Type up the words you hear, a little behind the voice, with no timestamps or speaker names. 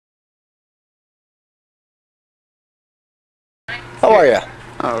How are you?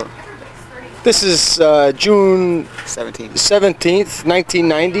 Oh. This is June 17th,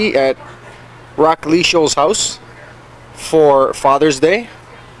 1990 at Rock Lisho's house for Father's Day.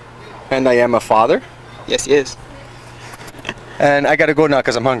 And I am a father. Yes, he is. And I gotta go now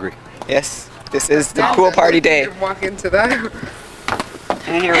because I'm hungry. Yes, this is the pool party day. Walk into that.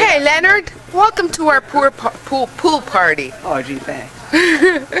 Hey, Leonard, welcome to our pool party. Oh, gee, thanks.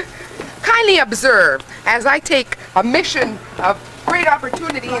 Kindly observe as I take a mission of great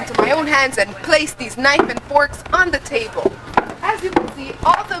opportunity into my own hands and place these knife and forks on the table. As you can see,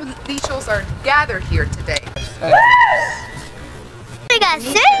 all the Lishos are gathered here today. We got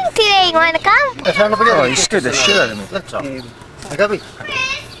swimming today. You want to come? Oh, you scared the shit out of me. Let's go. I got me.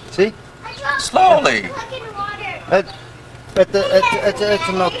 See? Slowly.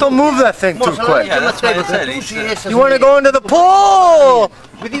 Don't move that thing too quick. Yeah, that's what I said. You want to go into the pool?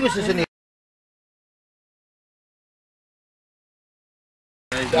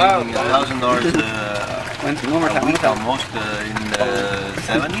 $1,000 almost in the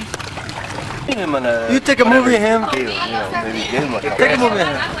 70s. You take a movie of him. Maybe give him a couple. Take a movie of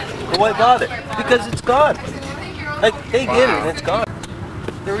him. But why bother? Because it's gone. Like, they get it and it's gone.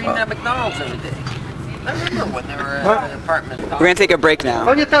 They were eating at McDonald's every day. I remember when they were at an apartment. We're gonna take a break now.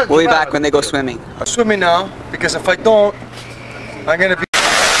 We'll be back when they go swimming. I'm swimming now because if I don't, I'm gonna be.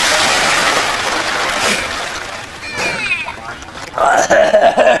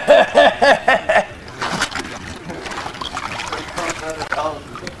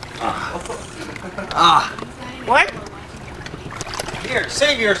 What? Here,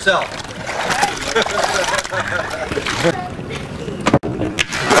 save yourself.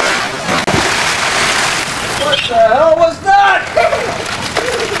 What the hell was that?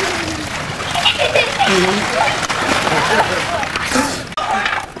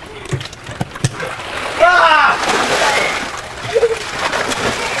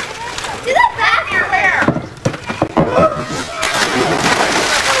 Do that back your hair.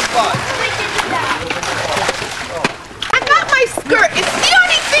 I got my skirt. It's the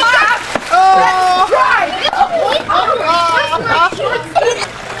only thing that's dry.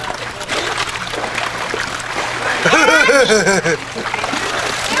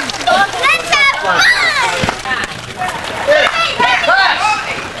 Let's have fun.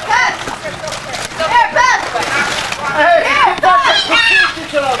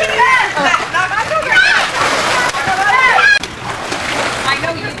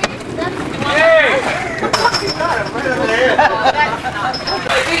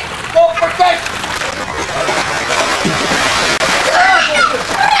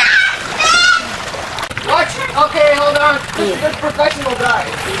 Okay, hold on. This professional dive.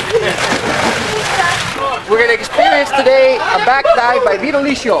 We're going to experience today a back dive by Vito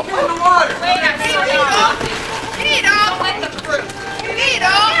Lisho.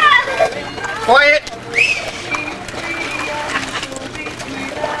 Quiet.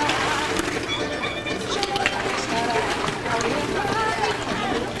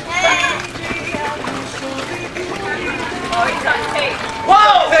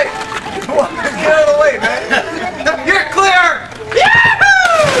 Whoa! Hey! Get out of the way, man! You're clear!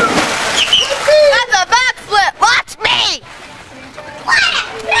 Yahoo! That's a backflip. Watch me.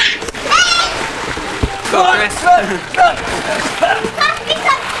 Go, Chris.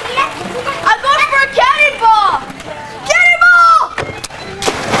 I'm going for a cannonball. Cannonball!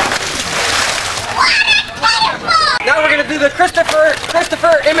 Now we're going to do the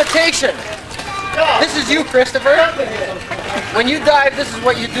Christopher imitation. This is you, Christopher. When you dive, this is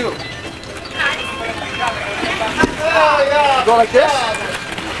what you do. Go like this.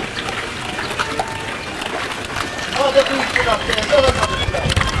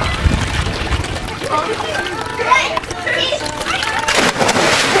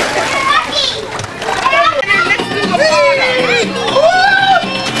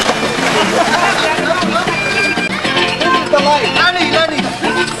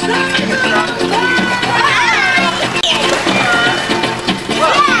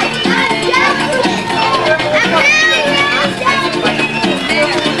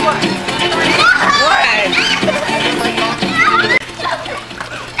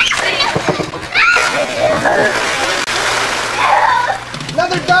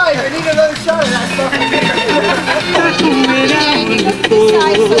 Another dive! I need another shot of that stuff.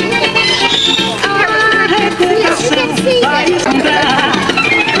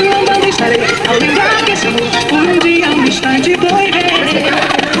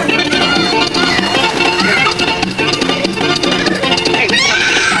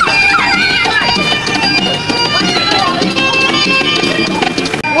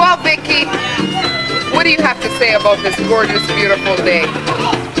 Well, Vicky, what do you have to say? say about this gorgeous, beautiful day.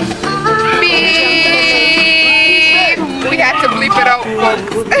 Beep! We had to bleep it out, folks.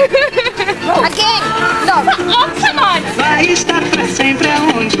 Again! No! Oh, come on! Vai estar pra sempre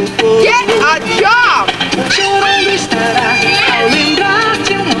aonde o povo Get a job! chorando estará ao lembrar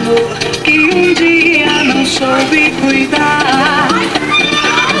de amor que dia não soube cuidar.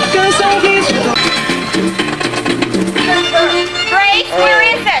 Canção riso do Grace, where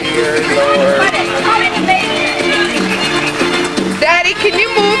is it? Put it in the basement. Daddy, can you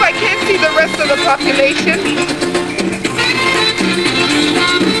move? I can't see the rest of the population.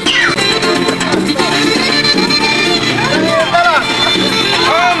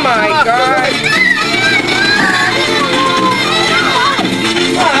 Oh my God.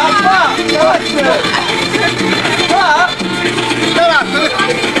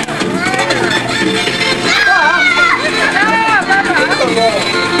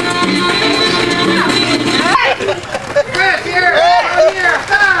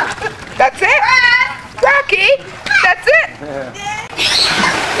 That's it? Rocky? That's it?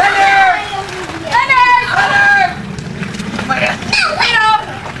 Leonard! Leonard! Leonard!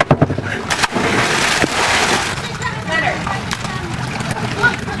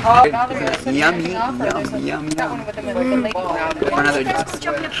 Yummy, yum. Another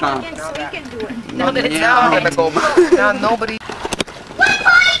Sean. Now that it's now gonna go. Now nobody.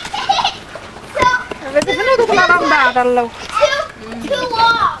 Too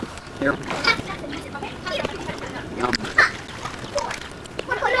long. Here. Yum.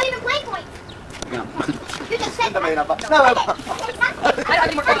 What about even play points? Yum. You just said that.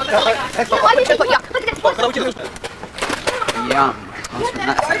 Yum.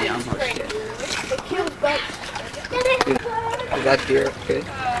 That's not yum or shit. Is that beer good?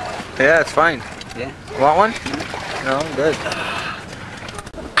 Yeah, it's fine. Yeah. Want one? No, I'm good.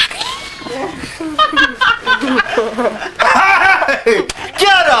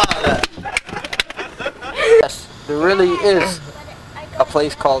 Get on it! Yes, there really is a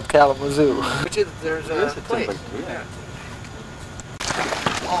place called Kalamazoo. Which is, there's a place. Yeah.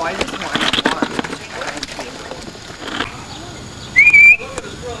 Oh, I just want one.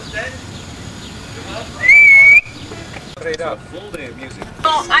 Straight up, full day of music.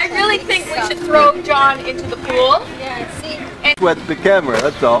 Oh, I really think we should throw John into the pool. Wet the camera,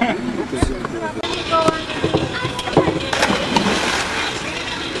 that's all.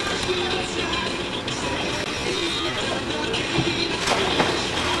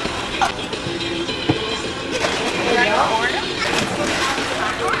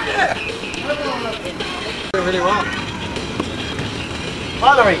 Really well.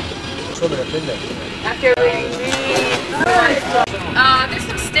 Valerie! After there's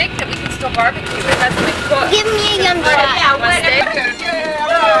some steak that we can still barbecue. It hasn't been cooked. Give me a yum Yeah, shot. what steak?